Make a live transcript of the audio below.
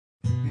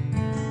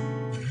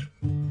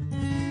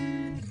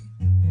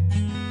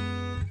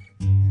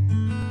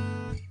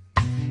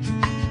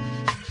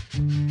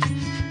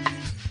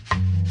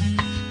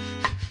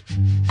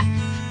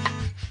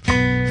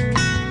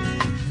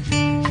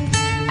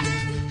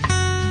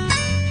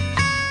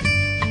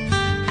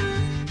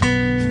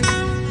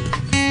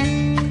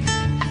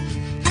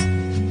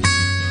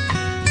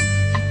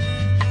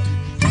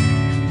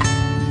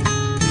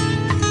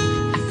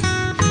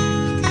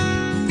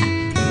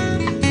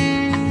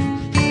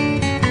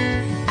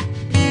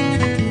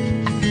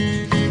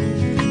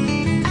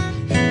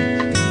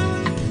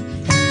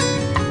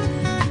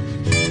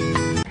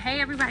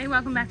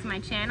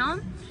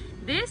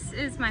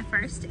my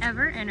first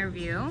ever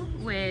interview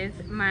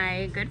with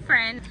my good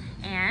friend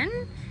Ann.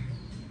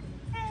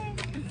 Hey.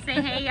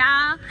 Say hey,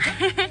 y'all.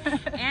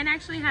 Ann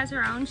actually has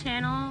her own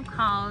channel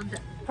called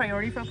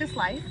Priority Focused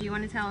Life. Do you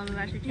want to tell them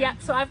about your channel? Yeah,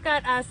 so I've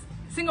got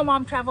Single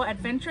Mom Travel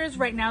Adventures.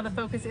 Right now the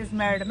focus is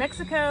Merida,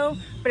 Mexico,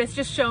 but it's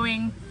just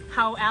showing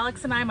how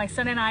Alex and I, my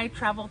son and I,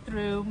 travel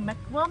through,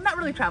 well, not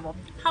really travel,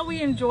 how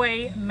we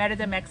enjoy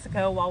Merida,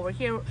 Mexico while we're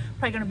here.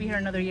 Probably going to be here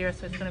another year,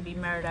 so it's going to be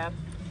Merida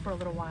for a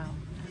little while.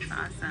 That's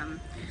awesome.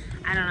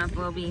 I don't know if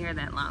we'll be here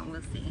that long.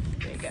 We'll see.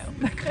 There you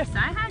go. So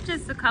I had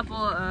just a couple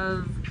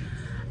of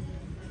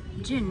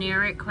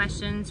generic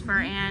questions for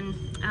Ann.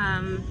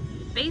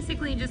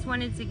 Basically just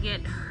wanted to get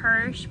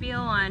her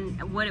spiel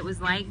on what it was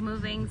like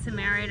moving to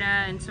Merida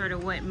and sort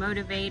of what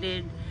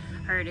motivated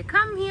her to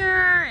come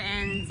here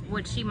and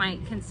what she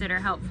might consider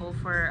helpful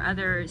for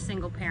other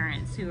single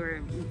parents who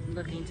are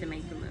looking to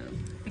make the move.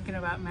 Thinking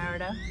about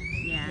Merida?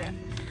 Yeah.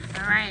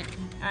 All right.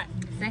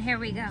 So here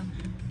we go.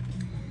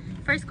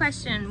 First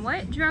question,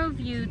 what drove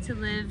you to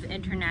live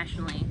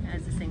internationally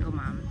as a single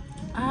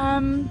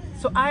mom?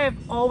 So I have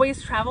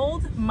always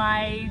traveled.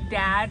 My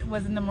dad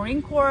was in the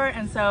Marine Corps,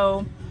 and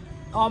so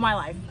all my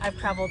life I've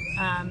traveled,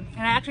 and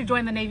I actually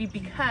joined the Navy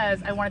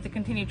because I wanted to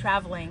continue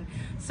traveling.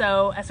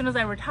 So as soon as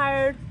I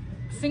retired,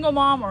 single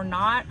mom or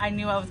not, I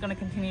knew I was going to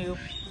continue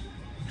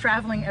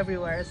traveling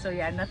everywhere. So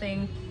yeah,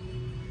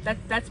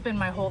 that's been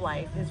my whole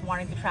life, is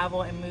wanting to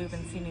travel and move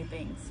and see new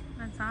things.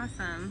 That's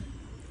awesome.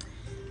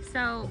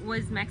 So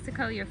was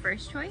Mexico your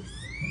first choice?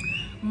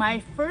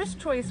 My first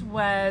choice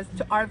was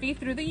to RV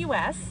through the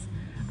US,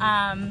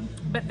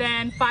 but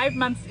then 5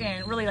 months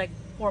in, really like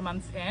 4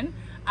 months in,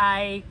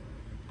 I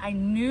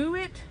knew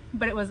it,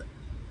 but it was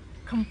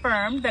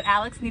confirmed that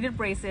Alex needed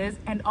braces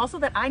and also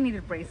that I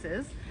needed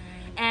braces.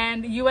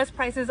 And US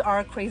prices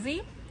are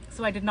crazy,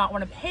 so I did not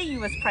want to pay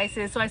US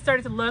prices. So I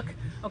started to look,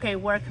 okay,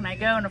 where can I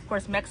go? And of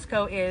course,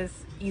 Mexico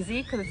is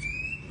easy because it's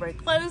very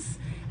close,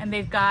 and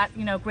they've got,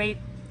 you know, great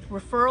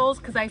referrals,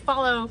 because I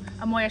follow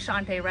Amoya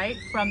Shante, right,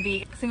 from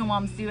the Single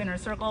Moms Do Inner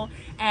Circle,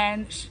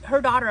 and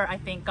her daughter, I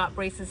think, got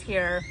braces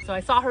here. So I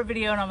saw her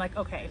video and I'm like,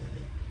 okay,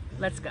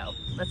 let's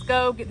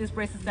go get these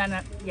braces done.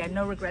 Yeah,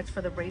 no regrets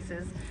for the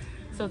braces.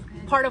 So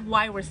part of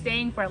why we're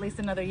staying for at least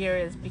another year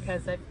is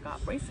because I've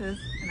got braces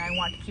and I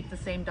want to keep the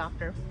same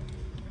doctor.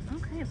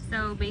 Okay,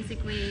 so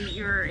basically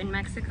you're in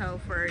Mexico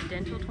for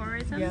dental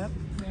tourism? Yep.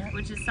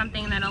 Which is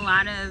something that a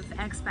lot of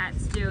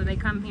expats do. They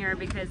come here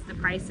because the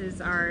prices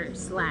are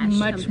slashed.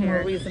 Much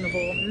more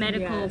reasonable.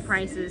 Medical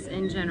prices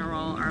in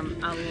general are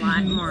a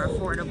lot more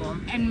affordable.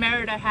 And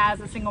Merida has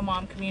a single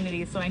mom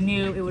community, so I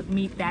knew it would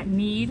meet that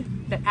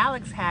need that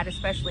Alex had,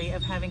 especially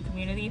of having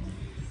community.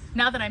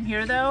 Now that I'm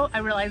here though, I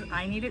realize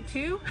I need it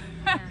too.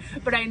 Yeah.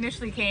 But I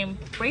initially came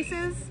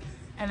braces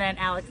and then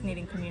Alex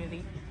needing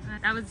community.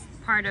 That was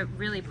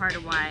really part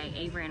of why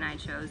Avery and I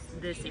chose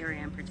this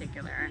area in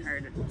particular. I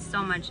heard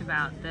so much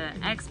about the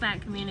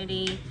expat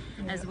community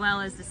as well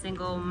as the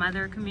single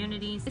mother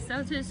community.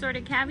 So to sort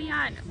of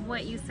caveat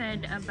what you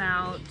said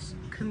about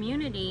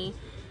community,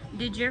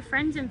 did your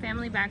friends and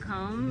family back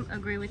home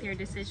agree with your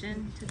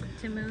decision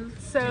to move,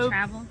 to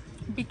travel?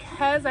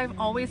 Because I've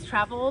always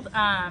traveled,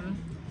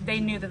 they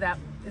knew that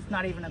it's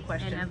not even a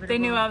question. Inevitable. They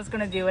knew I was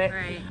going to do it.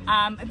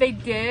 Right. They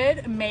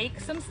did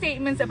make some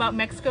statements about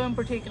Mexico in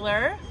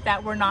particular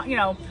that were not, you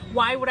know,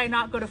 why would I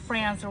not go to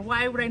France, or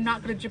why would I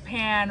not go to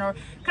Japan, or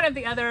kind of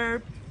the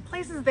other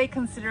places they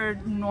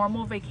considered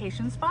normal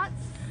vacation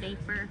spots.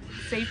 Safer.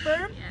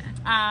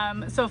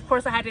 Yeah. So of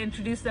course I had to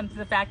introduce them to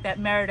the fact that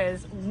Merida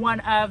is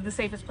one of the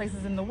safest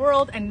places in the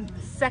world and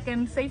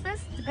second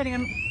safest, depending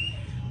on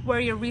where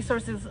your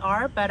resources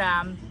are, but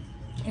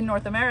in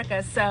North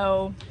America.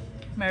 So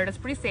Merida's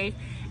pretty safe,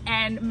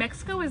 and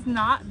Mexico is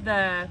not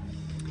the,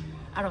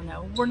 I don't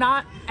know, we're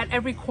not at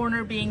every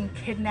corner being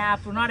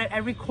kidnapped, we're not at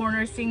every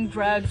corner seeing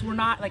drugs, we're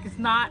not, like, it's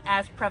not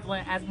as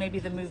prevalent as maybe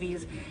the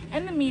movies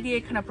and the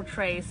media kind of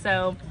portray.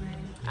 So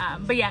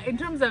but yeah, in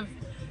terms of,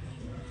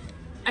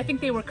 I think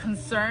they were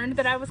concerned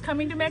that I was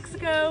coming to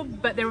Mexico,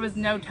 but there was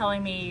no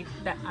telling me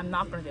that I'm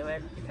not going to do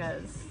it,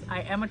 because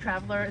I am a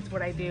traveler, it's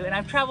what I do. And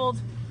I've traveled,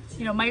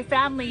 you know, my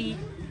family,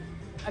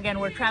 again,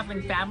 we're a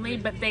traveling family,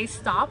 but they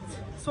stopped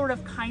sort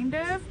of kind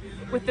of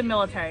with the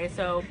military.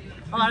 So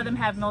a lot of them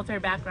have military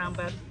background,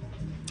 but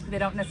they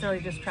don't necessarily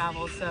just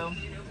travel. So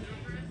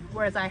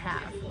whereas I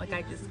have, like,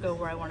 I just go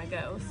where I want to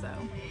go. So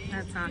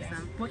that's awesome. Yeah.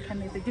 What can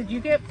they say? Did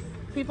you get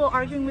people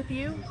arguing with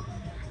you?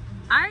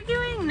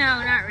 Arguing?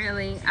 No, not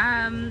really.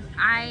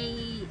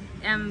 I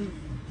am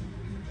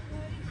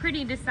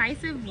pretty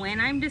decisive when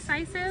I'm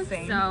decisive.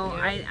 Same, so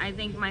yeah. I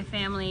think my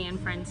family and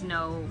friends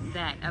know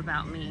that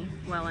about me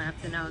well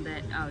enough to know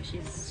that, oh,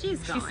 she's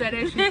going. She said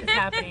it, it's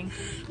happening.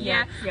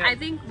 Yeah. Yeah. I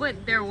think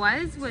what there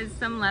was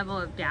some level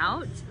of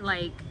doubt,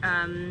 like,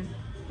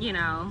 you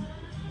know,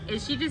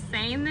 is she just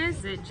saying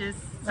this? It just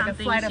like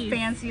something a flight of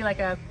fancy, like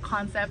a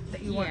concept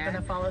that you weren't going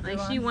to follow through like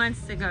on? She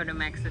wants to go to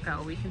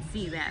Mexico, we can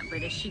see that,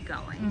 but is she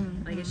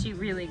going? Like, is she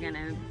really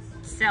gonna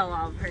sell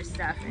all of her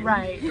stuff. And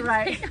Right.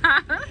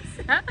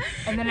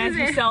 And then as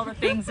you sell the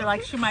things, they're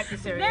like, she might be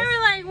serious. They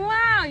were like,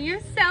 wow,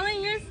 you're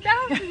selling your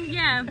stuff?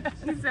 Yeah.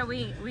 So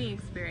we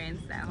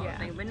experienced that whole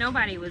thing. But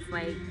nobody was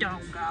like,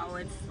 don't go.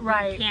 It's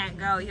you can't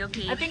go. You'll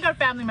be. I think our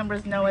family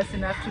members know us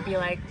enough to be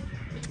like,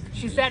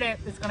 she said it,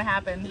 it's gonna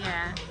happen.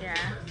 Yeah.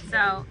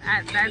 So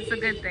that's a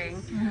good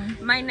thing.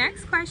 My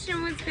next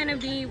question was gonna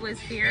be, was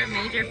fear a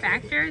major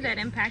factor that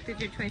impacted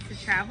your choice to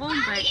travel?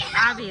 But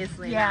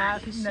obviously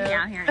not, because she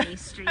out here in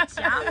these streets,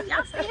 y'all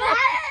see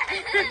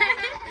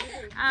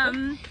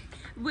that?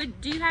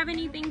 Do you have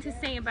anything to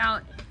say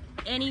about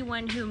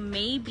anyone who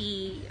may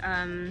be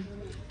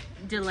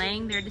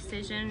delaying their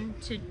decision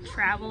to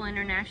travel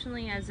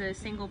internationally as a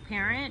single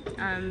parent,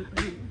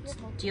 who's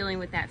dealing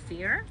with that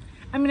fear?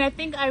 I mean, I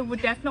think I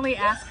would definitely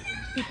ask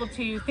people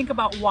to think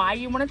about why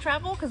you want to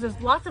travel, because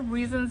there's lots of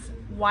reasons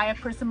why a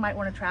person might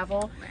want to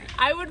travel.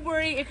 I would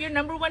worry if your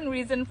number one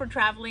reason for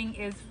traveling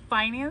is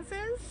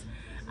finances,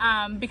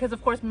 because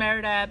of course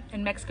Merida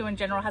and Mexico in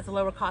general has a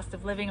lower cost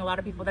of living. A lot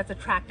of people, that's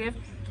attractive.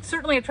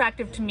 Certainly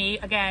attractive to me,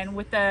 again,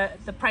 with the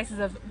prices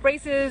of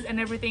braces and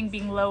everything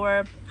being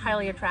lower,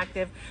 highly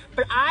attractive.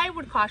 But I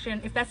would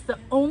caution if that's the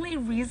only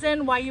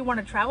reason why you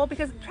want to travel,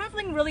 because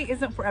traveling really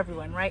isn't for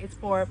everyone, right? It's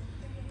for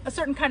a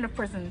certain kind of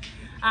person.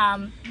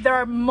 There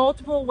are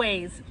multiple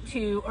ways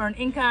to earn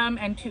income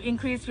and to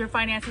increase your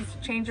finances, to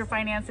change your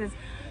finances.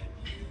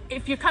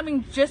 If you're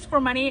coming just for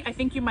money, I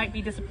think you might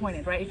be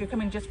disappointed, right? If you're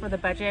coming just for the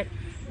budget,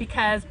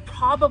 because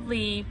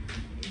probably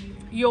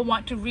you'll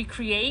want to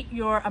recreate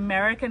your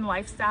American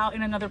lifestyle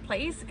in another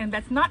place, and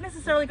that's not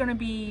necessarily going to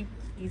be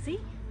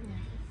easy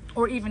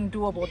or even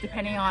doable,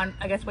 depending on,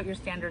 I guess, what your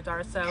standards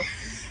are. So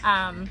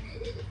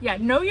yeah,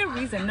 know your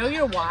reason, know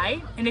your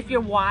why, and if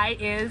your why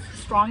is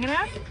strong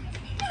enough,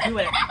 do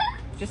it.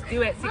 Just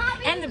do it. See,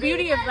 and the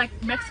beauty of like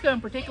Mexico in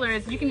particular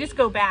is you can just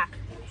go back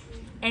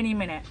any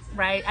minute,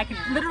 right? I can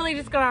literally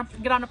just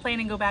get on a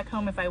plane and go back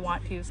home if I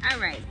want to. All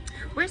right.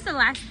 Where's the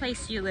last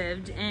place you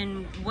lived,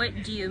 and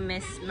what do you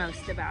miss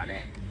most about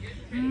it?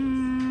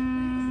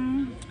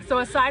 So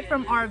aside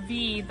from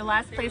RV, the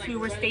last place we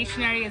were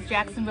stationary is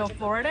Jacksonville,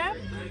 Florida.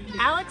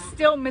 Alex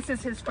still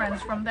misses his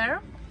friends from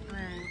there.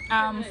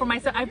 For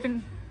myself,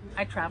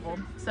 I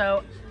traveled,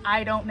 so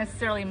I don't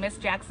necessarily miss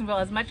Jacksonville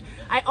as much.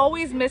 I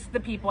always miss the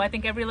people. I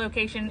think every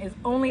location is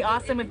only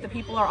awesome if the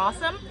people are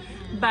awesome,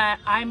 but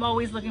I'm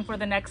always looking for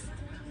the next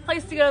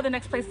place to go, the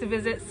next place to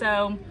visit.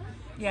 So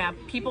yeah,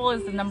 people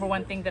is the number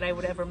one thing that I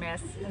would ever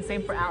miss. And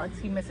same for Alex.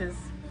 He misses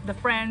the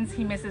friends,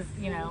 he misses,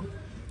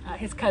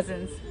 his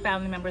cousins,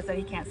 family members that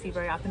he can't see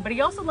very often, but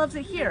he also loves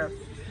it here.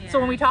 So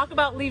when we talk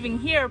about leaving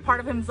here, part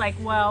of him's like,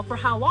 well, for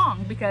how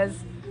long? Because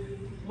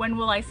when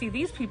will I see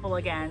these people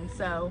again?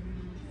 So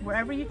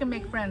wherever you can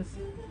make friends.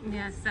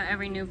 Yeah, so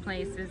every new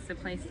place is the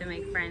place to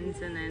make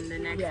friends, and then the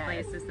next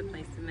place is the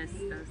place to miss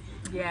those.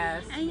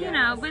 Yes. And you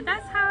know, but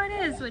that's how it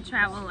is with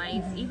travel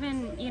life.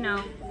 Even,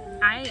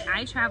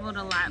 I traveled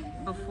a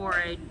lot before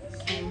I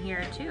came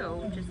here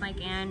too, just like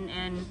Ann,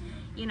 and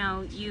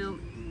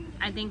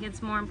I think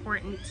it's more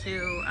important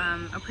to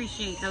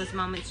appreciate those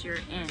moments you're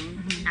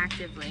in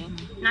actively.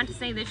 Not to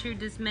say that you're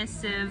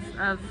dismissive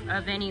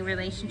of any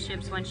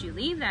relationships once you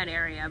leave that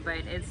area, but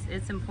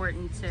it's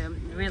important to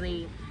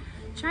really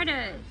try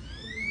to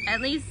at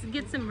least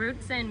get some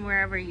roots in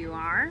wherever you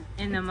are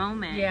in the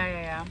moment.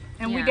 Yeah.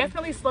 And we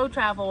definitely slow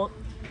travel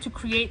to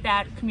create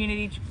that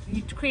community,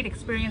 to create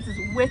experiences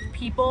with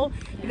people,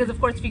 because of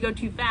course if you go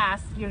too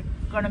fast, you're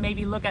going to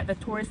maybe look at the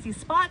touristy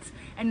spots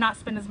and not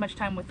spend as much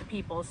time with the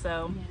people.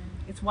 So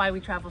it's why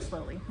we travel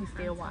slowly. We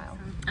stay a while.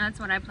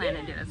 That's what I plan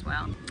to do as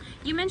well.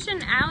 You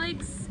mentioned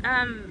Alex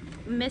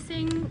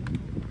missing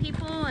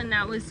people, and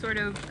that was sort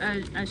of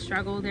a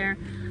struggle there.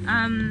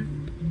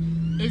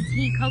 Is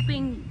he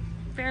coping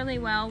fairly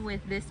well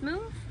with this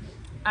move?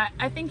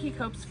 I think he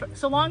copes,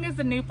 so long as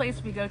the new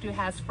place we go to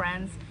has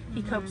friends,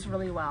 he copes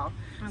really well.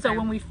 Okay. So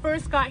when we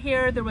first got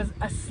here, there was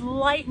a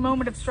slight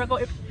moment of struggle,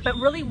 but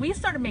really we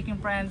started making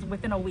friends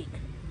within a week.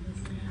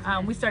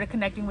 We started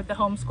connecting with the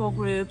homeschool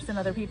groups and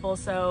other people,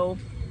 so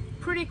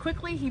pretty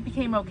quickly he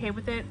became okay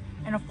with it.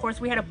 And of course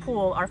we had a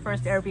pool, our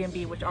first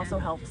Airbnb, which also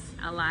helps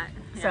a lot.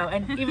 Yeah. So,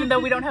 and even though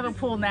we don't have a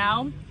pool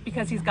now,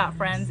 because he's got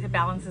friends, it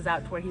balances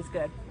out to where he's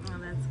good. Oh,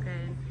 that's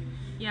good.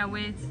 Yeah,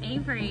 with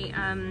Avery,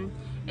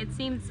 it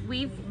seems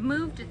we've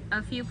moved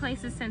a few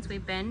places since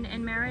we've been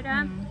in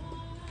Merida.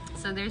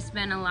 So there's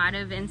been a lot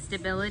of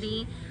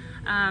instability.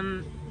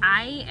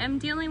 I am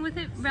dealing with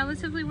it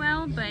relatively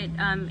well, but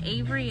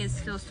Avery is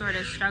still sort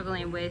of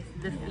struggling with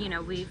the,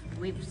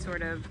 we've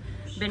sort of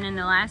been in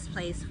the last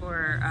place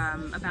for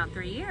about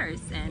 3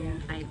 years,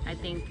 and I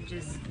think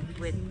just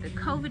with the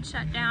COVID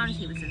shutdowns,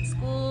 he was in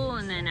school,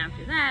 and then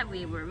after that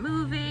we were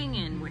moving,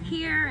 and we're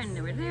here and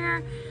we're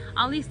there.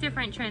 All these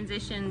different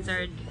transitions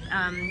are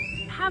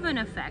have an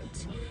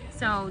effect.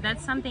 So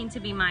that's something to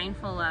be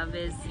mindful of,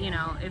 is,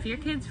 if your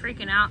kid's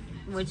freaking out,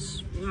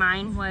 which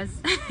mine was,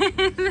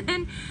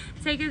 then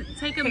take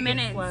a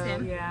minute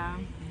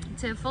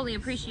to fully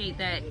appreciate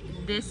that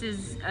this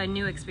is a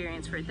new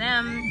experience for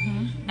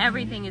them.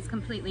 Everything is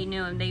completely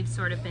new, and they've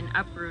sort of been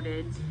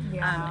uprooted.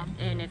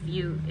 And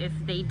if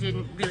they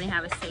didn't really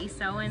have a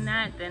say-so in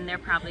that, then they're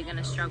probably going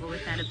to struggle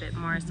with that a bit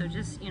more. So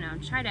just, you know,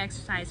 try to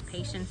exercise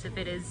patience if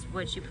it is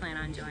what you plan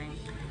on doing.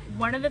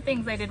 One of the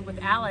things I did with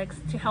Alex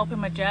to help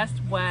him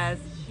adjust was,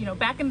 you know,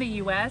 back in the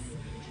US,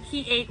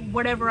 he ate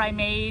whatever I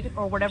made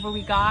or whatever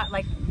we got.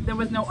 Like, there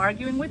was no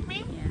arguing with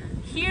me.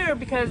 Here,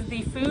 because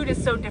the food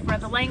is so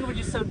different, the language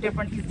is so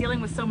different, he's dealing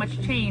with so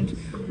much change.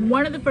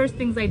 One of the first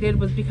things I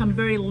did was become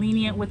very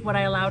lenient with what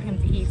I allowed him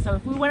to eat. So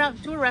if we went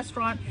out to a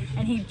restaurant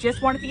and he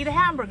just wanted to eat a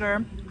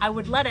hamburger, I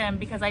would let him,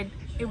 because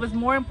it was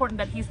more important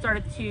that he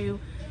started to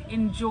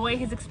enjoy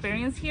his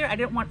experience here. I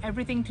didn't want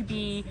everything to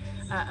be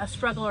a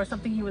struggle or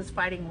something he was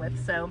fighting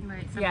with. So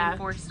something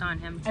forced on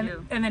him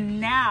too. And then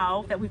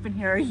now that we've been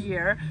here a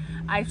year,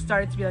 I've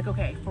started to be like,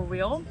 okay, for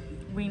real,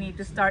 we need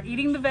to start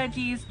eating the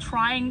veggies,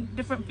 trying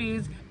different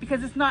foods,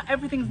 because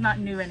everything's not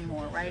new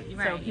anymore, right?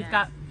 So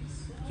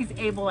he's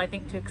able, I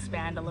think, to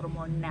expand a little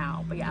more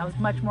now. But yeah, I was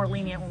much more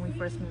lenient when we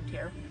first moved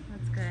here.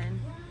 That's good.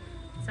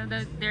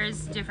 So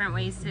there's different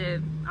ways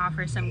to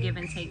offer some give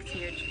and take to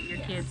your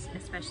kids,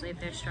 especially if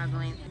they're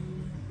struggling.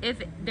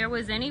 If there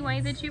was any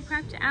way that you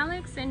prepped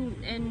Alex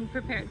and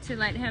prepared to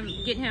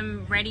get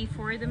him ready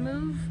for the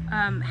move,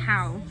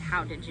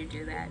 how did you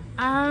do that?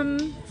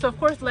 So of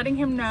course, letting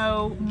him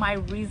know my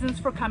reasons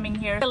for coming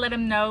here. I let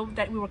him know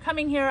that we were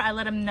coming here. I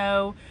let him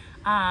know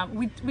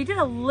we did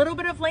a little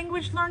bit of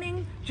language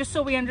learning, just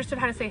so we understood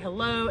how to say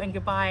hello and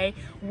goodbye,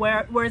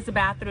 where's the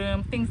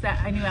bathroom, things that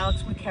I knew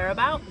Alex would care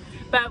about.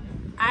 But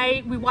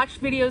we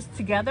watched videos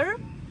together,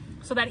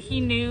 so that he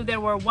knew there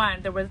were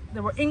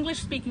English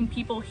speaking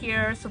people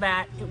here, so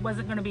that it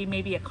wasn't going to be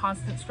maybe a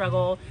constant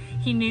struggle.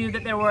 He knew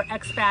that there were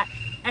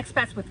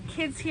expats with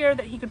kids here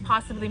that he could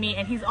possibly meet,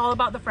 and he's all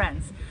about the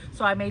friends.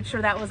 So I made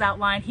sure that was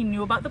outlined. He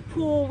knew about the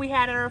pool we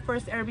had at our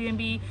first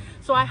Airbnb.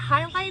 So I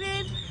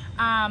highlighted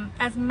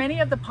as many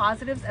of the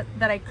positives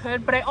that I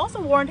could, but I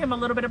also warned him a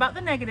little bit about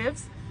the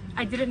negatives.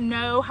 I didn't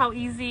know how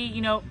easy,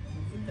 you know,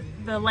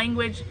 the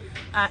language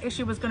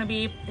issue was going to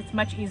be. It's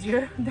much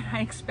easier than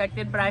I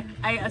expected, but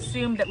I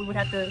assumed that we would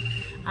have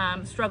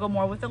to struggle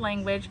more with the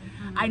language.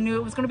 I knew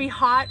it was going to be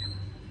hot,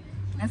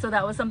 and so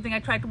that was something I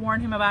tried to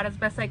warn him about as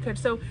best I could.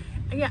 So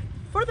yeah,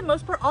 for the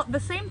most part, the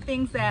same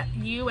things that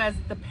you as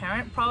the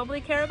parent probably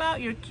care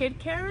about, your kid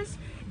cares,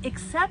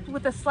 except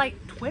with a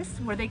slight twist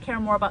where they care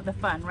more about the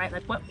fun, right?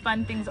 Like, what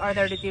fun things are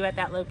there to do at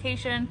that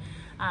location,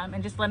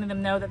 and just letting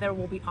them know that there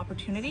will be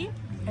opportunity.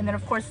 And then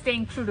of course,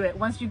 staying true to it.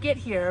 Once you get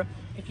here,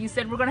 if you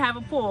said we're gonna have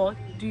a pool,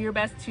 do your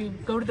best to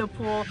go to the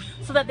pool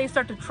so that they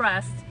start to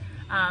trust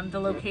the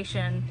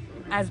location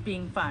as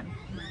being fun.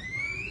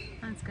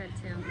 That's good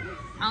too.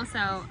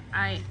 Also,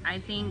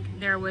 I think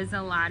there was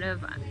a lot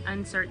of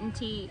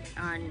uncertainty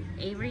on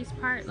Avery's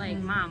part, like,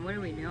 Mom, what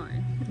are we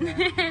doing?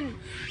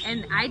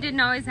 and I didn't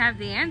always have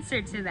the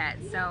answer to that.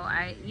 So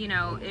you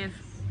know, if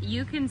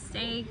you can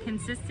stay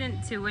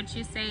consistent to what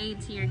you say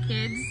to your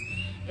kids,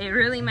 it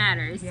really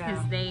matters, because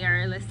they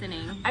are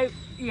listening.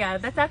 Yeah,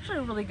 that's actually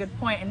a really good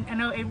point. And I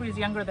know Avery is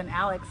younger than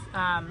Alex.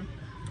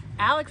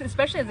 Alex,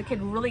 especially as a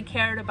kid, really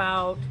cared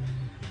about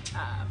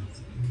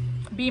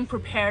being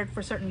prepared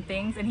for certain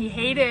things, and he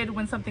hated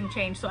when something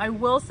changed. So I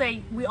will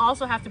say, we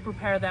also have to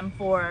prepare them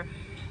for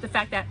the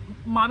fact that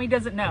Mommy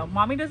doesn't know.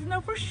 Mommy doesn't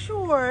know for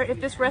sure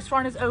if this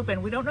restaurant is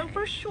open. We don't know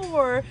for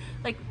sure,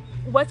 like,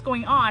 what's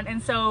going on.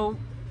 And so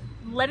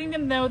letting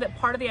them know that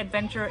part of the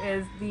adventure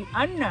is the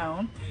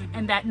unknown,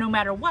 and that no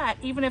matter what,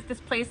 even if this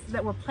place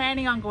that we're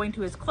planning on going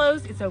to is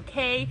closed, it's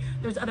okay.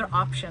 There's other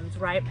options,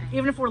 right?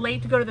 Even if we're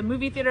late to go to the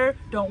movie theater,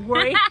 don't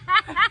worry.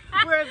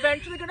 We're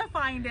eventually gonna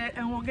find it,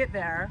 and we'll get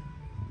there.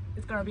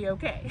 It's gonna be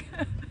okay.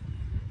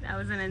 That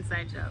was an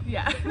inside joke.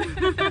 Yeah.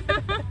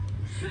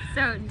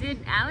 So did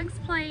Alex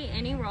play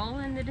any role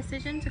in the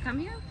decision to come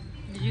here?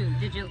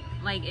 Did you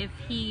like, if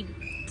he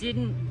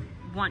didn't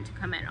want to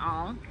come at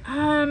all?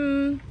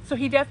 So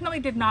he definitely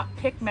did not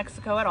pick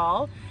Mexico at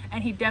all,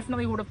 and he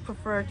definitely would have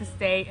preferred to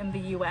stay in the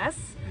US.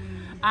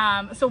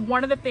 So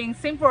one of the things,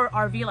 same for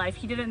RV life,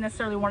 he didn't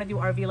necessarily want to do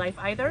RV life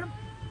either.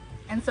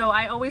 And so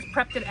I always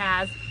prepped it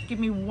as, give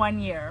me 1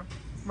 year,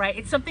 right?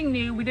 It's something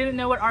new. We didn't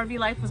know what RV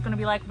life was going to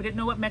be like. We didn't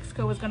know what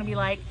Mexico was going to be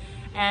like.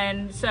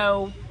 And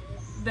so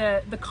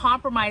the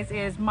compromise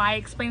is my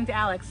explaining to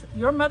Alex,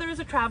 your mother is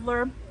a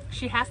traveler.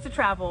 She has to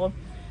travel.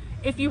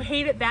 If you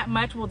hate it that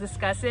much, we'll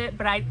discuss it.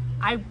 But I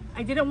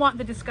didn't want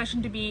the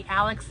discussion to be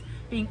Alex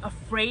being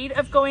afraid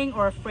of going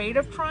or afraid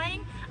of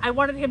trying. I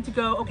wanted him to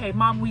go, okay,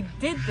 Mom, we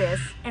did this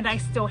and I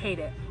still hate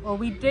it. Or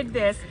we did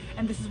this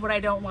and this is what I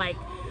don't like.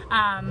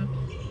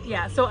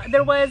 Yeah, so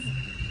there was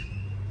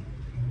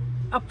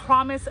a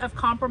promise of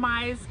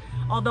compromise,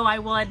 although I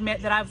will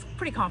admit that I was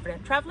pretty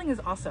confident. Traveling is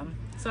awesome.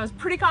 So I was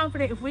pretty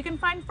confident if we can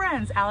find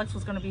friends, Alex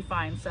was gonna be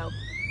fine. So,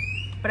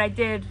 but I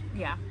did,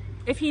 yeah.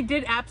 If he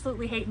did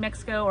absolutely hate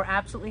Mexico or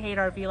absolutely hate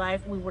RV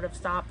life, we would have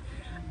stopped.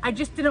 I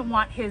just didn't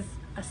want his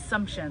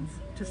assumptions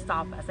to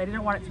stop us. I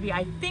didn't want it to be,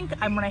 I think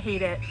I'm gonna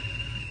hate it.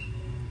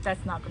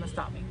 That's not gonna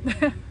stop me.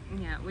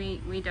 Yeah,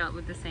 we dealt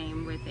with the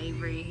same with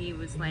Avery. He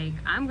was like,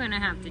 I'm gonna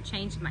have to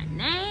change my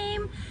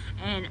name,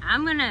 and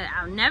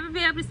I'll never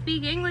be able to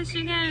speak English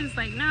again. It's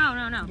like,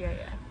 no.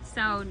 Yeah.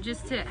 So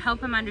just to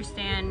help him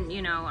understand,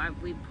 you know,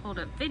 we pulled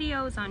up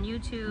videos on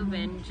YouTube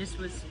and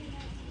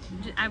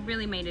I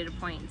really made it a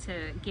point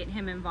to get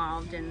him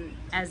involved in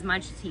as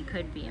much as he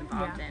could be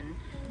involved in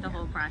the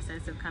whole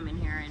process of coming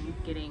here and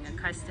getting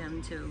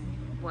accustomed to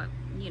what,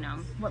 you know,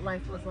 what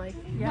life was like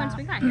once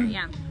we got here.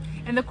 Yeah.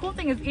 And the cool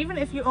thing is, even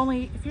if you're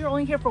only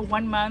here for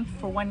 1 month,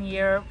 for 1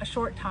 year, a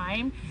short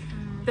time,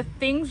 the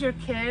things your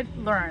kid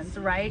learns,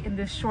 right, in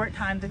this short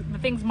time, the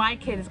things my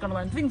kid is going to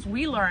learn, the things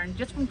we learn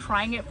just from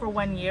trying it for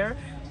 1 year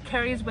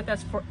carries with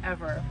us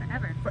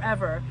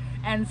forever.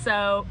 And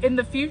so in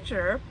the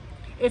future,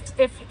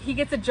 if he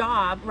gets a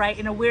job, right,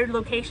 in a weird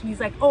location, he's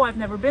like, oh, I've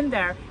never been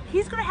there.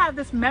 He's going to have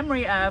this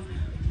memory of,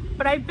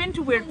 but I've been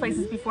to weird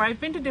places before. I've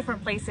been to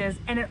different places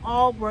and it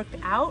all worked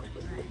out.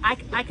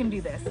 I can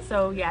do this.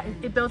 So yeah,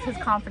 it builds his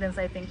confidence,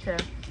 I think, to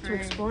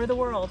explore the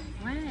world.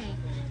 Right.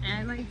 And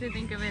I like to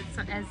think of it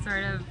as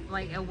sort of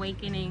like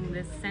awakening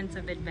this sense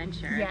of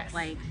adventure. Yes.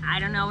 Like, I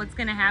don't know what's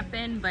going to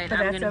happen, but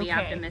I'm going to be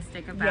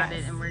optimistic about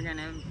it, and we're going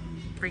to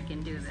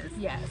freaking do this.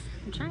 Yes.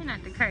 I'm trying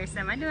not to curse.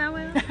 Am I doing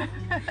well?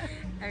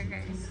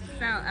 Okay.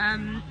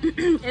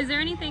 So, is there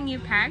anything you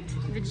packed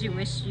that you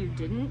wish you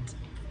didn't?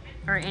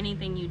 Or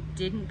anything you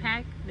didn't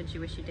pack that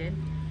you wish you did?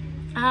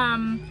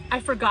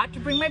 I forgot to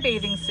bring my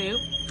bathing suit.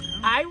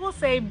 I will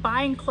say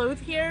buying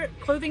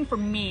clothing for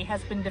me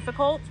has been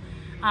difficult.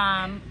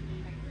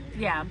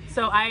 Yeah,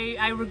 so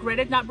I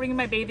regretted not bringing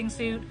my bathing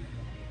suit.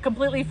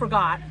 Completely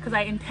forgot, because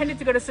I intended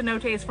to go to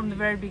Cenotes from the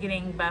very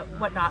beginning, but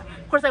whatnot.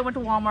 Of course, I went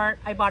to Walmart,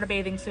 I bought a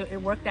bathing suit, it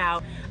worked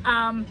out.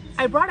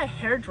 I brought a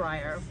hair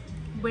dryer,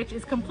 which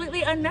is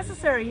completely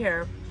unnecessary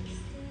here.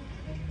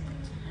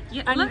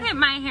 Look at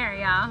my hair,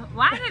 y'all.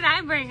 Why did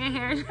I bring a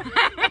hair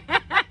dryer?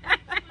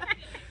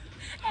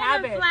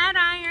 Habit. A flat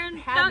iron.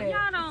 Habit.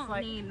 Y'all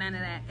don't need none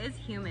of that. It's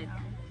humid.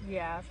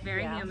 Yeah. It's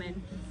very humid.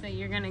 So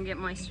you're going to get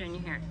moisture in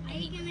your hair.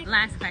 gonna...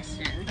 Last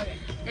question. Okay.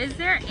 Is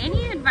there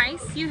any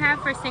advice you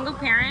have for single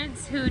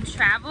parents who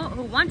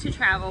want to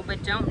travel,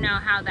 but don't know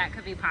how that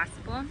could be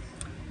possible?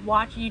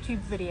 Watch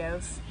YouTube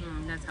videos.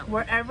 That's helpful.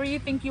 Wherever you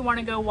think you want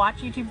to go, watch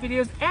YouTube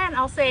videos. And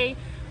I'll say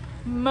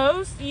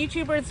most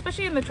YouTubers,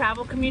 especially in the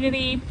travel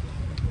community,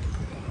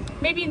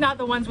 maybe not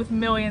the ones with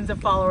millions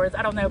of followers,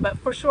 I don't know, but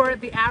for sure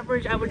the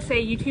average, I would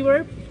say,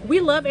 YouTuber, we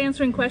love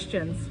answering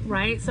questions,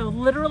 right? So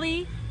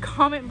literally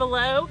comment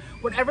below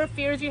whatever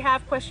fears you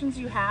have, questions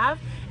you have,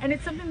 and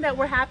it's something that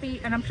we're happy,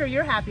 and I'm sure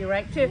you're happy,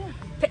 right, to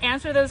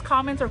answer those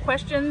comments or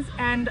questions.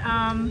 And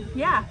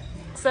yeah,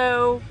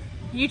 so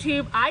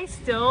YouTube, I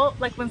still,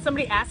 like, when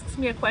somebody asks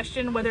me a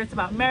question, whether it's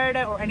about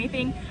Merida or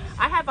anything,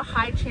 I have a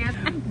high chance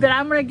that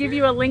I'm gonna give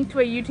you a link to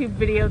a YouTube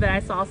video that I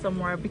saw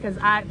somewhere, because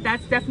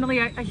that's definitely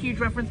a huge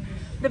reference.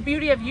 The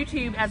beauty of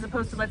YouTube, as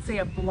opposed to, let's say,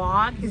 a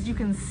blog, is you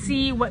can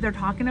see what they're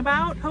talking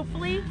about,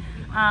 hopefully.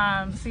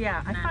 So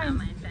yeah, I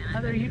find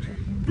other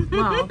YouTube.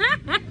 Well,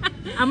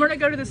 I'm gonna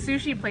go to the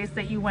sushi place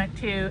that you went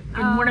to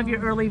in one of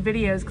your early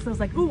videos, because I was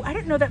like, ooh, I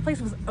didn't know that place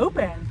was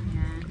open.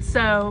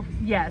 So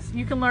yes,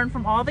 you can learn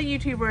from all the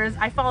YouTubers.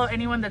 I follow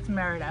anyone that's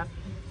Merida,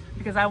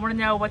 because I want to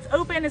know what's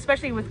open,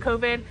 especially with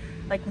COVID.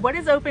 Like, what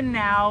is open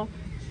now?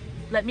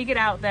 Let me get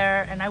out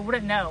there, and I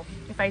wouldn't know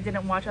if I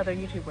didn't watch other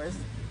YouTubers.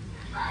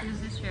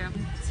 This is true.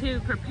 To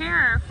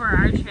prepare for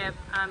our trip,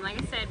 like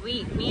I said,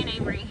 me and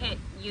Avery hit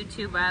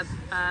YouTube up,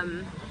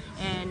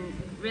 and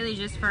really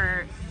just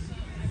for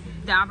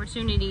the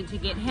opportunity to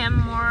get him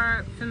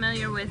more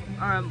familiar with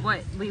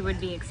what we would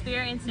be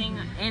experiencing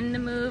in the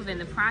move, in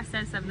the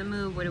process of the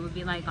move, what it would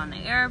be like on the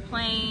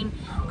airplane,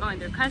 going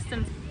through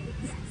customs.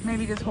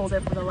 Maybe just hold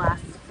it for the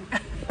last.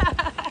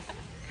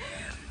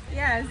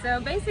 Yeah, so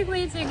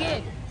basically to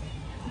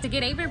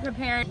get Avery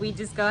prepared, we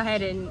just go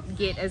ahead and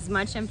get as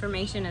much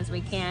information as we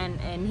can.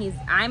 And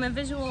I'm a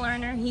visual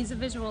learner, he's a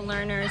visual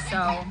learner,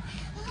 so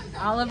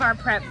all of our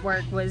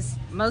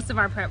most of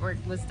our prep work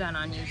was done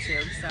on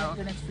YouTube. So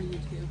Thanks for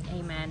YouTube.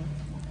 Amen.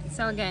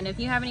 So again, if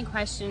you have any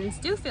questions,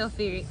 do feel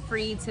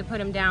free to put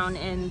them down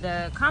in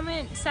the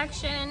comment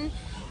section.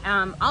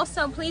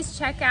 Also, please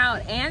check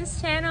out Anne's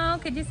channel.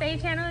 Could you say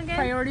your channel again?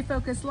 Priority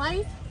Focus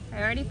Life.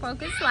 Priority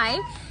Focus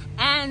Life.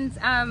 And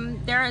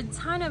there are a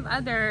ton of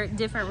other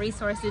different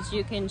resources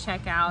you can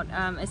check out,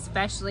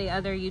 especially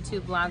other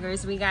YouTube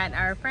bloggers. We got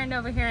our friend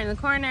over here in the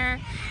corner.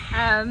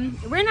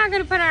 We're not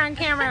going to put her on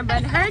camera,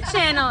 but her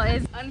channel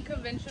is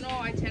Unconventional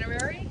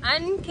Itinerary.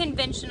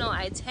 Unconventional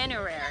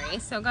Itinerary.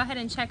 So go ahead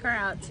and check her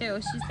out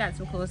too. She's got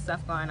some cool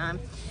stuff going on.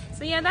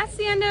 So yeah, that's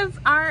the end of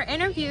our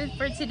interview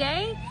for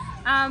today.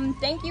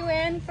 Thank you,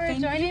 Anne, for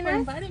joining us. Thank you for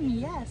inviting me,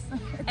 yes.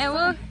 And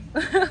we'll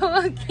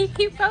keep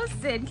you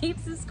posted. Keep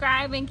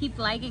subscribing, keep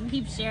liking,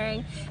 keep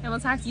sharing, and we'll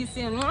talk to you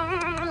soon. We'll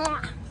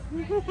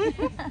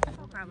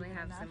probably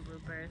have some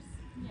bloopers.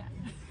 Yeah.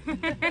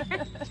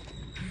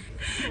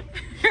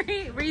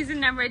 Reason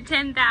number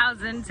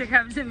 10,000 to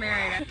come to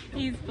Merida.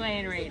 He's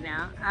playing right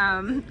now.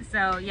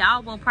 So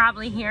y'all will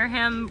probably hear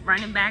him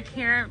running back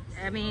here.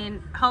 I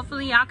mean,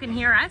 hopefully y'all can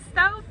hear us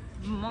though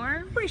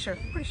more. Pretty sure.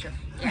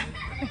 Yeah.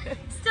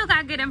 Still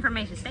got good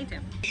information. Stay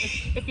tuned.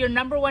 If your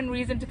number one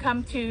reason to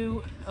come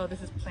to, oh,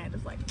 this is planned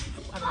as like,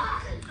 I don't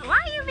know. Why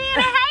are you being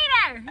a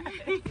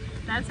hater?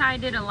 That's how I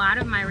did a lot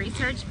of my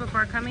research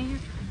before coming here.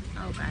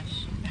 Oh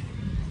gosh.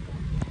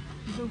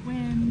 The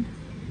wind.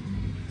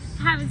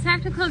 Having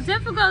technical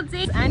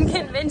difficulties.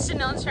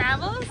 Unconventional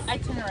travels.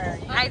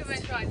 Itinerary.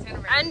 Unconventional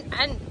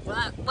itinerary.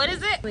 What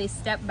is it? We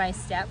step by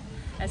step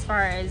as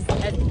far as oh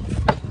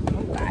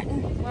god.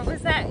 What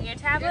was that? Your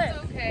tablet? It's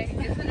okay.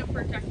 It's in a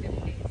protective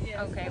case. Yes.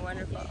 Okay,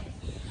 wonderful.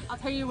 I'll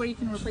tell you where you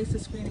can replace the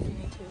screen if you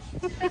need to.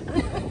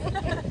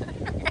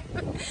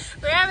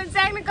 We're having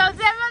technical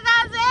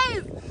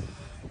difficulties.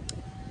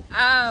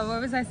 Oh,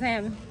 what was I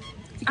saying?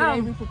 To get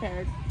Avery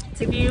prepared.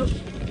 To view.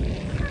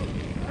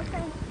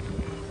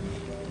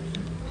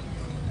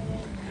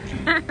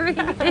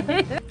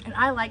 And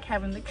I like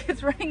having the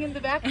kids running in the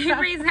background.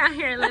 Avery's out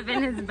here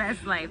living his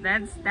best life.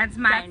 That's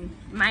mine.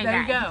 My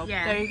there guy. You go.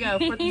 Yeah. There you go.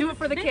 Do it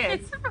for the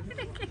kids. For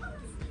the kids.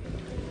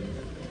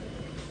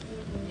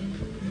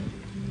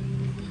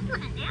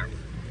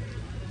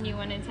 You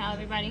want to tell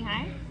everybody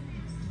hi?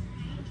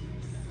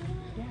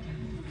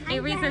 Hi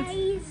Avery,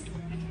 guys.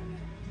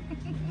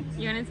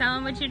 You want to tell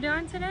them what you're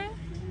doing today?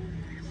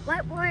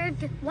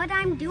 What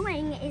I'm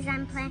doing is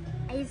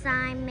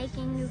I'm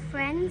making new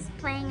friends,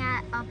 playing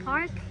at a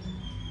park.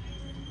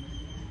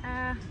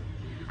 I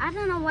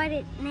don't know what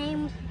its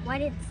name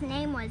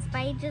was, but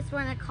I just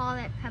want to call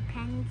it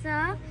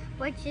Papenza,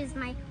 which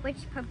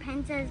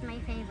Papenza is my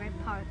favorite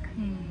park.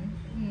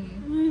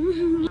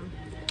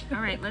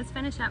 All right, let's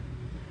finish up.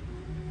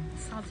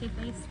 Salty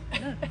face.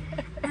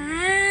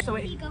 So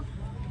Here you go.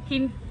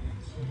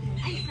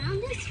 I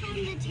found this from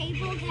the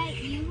table that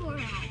you were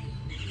at.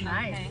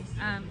 Nice.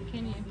 Okay.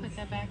 Can you put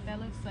that back? That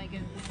looks like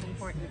it's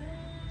important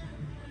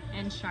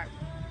and sharp.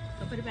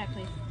 So put it back,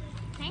 please.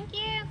 Thank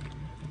you.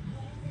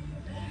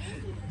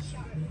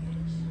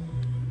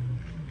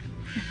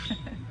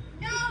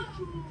 No!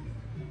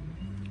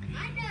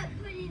 I'm not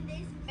putting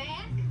this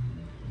back.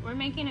 We're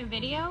making a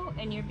video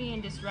and you're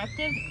being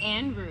disruptive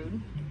and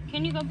rude.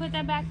 Can you go put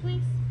that back,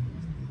 please?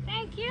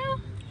 Thank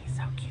you. He's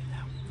so cute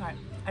though. All right.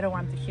 I don't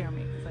want him to hear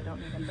me because I don't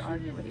need him to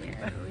argue with me.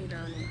 Yeah, we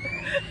don't need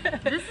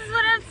that. This is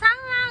what I'm talking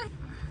about.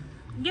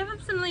 Give him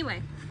some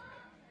leeway.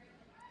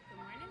 Good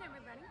morning,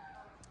 everybody.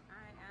 I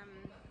am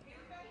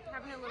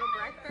having a little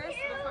breakfast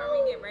before we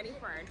get ready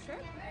for our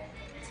trip.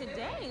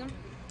 Today,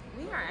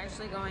 we are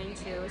actually going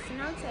to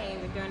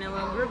Cenote. We're doing a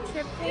little group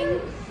trip thing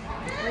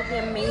with the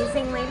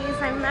amazing ladies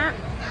I met.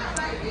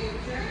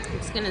 I'm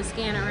just gonna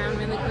scan around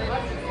really quick.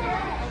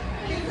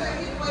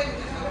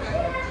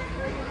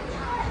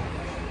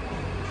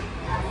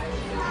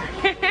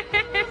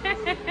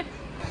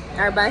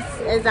 Our bus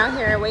is out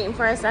here waiting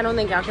for us. I don't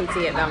think y'all can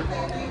see it though.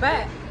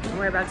 But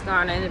we're about to go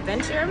on an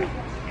adventure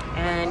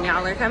and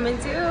y'all are coming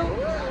too.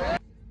 Yeah.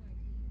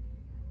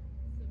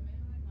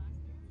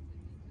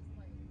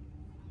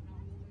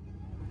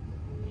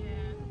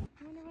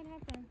 I wonder what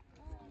happened.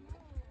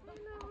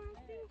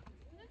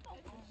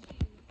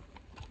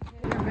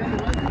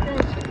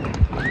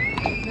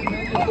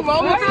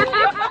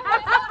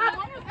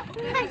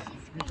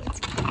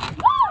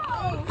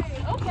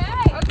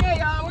 Okay,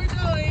 y'all, we're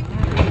going.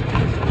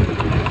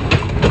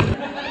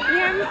 You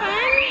having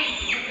fun?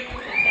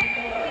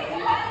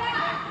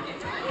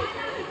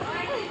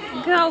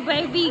 Go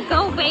baby,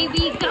 go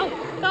baby, go.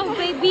 Go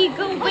baby,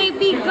 go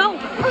baby, go.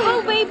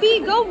 Go baby,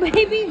 go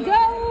baby,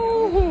 go.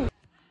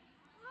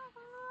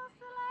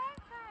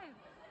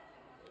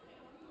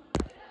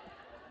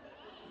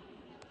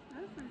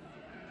 This is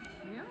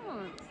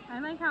cute. I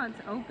like how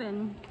it's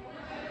open.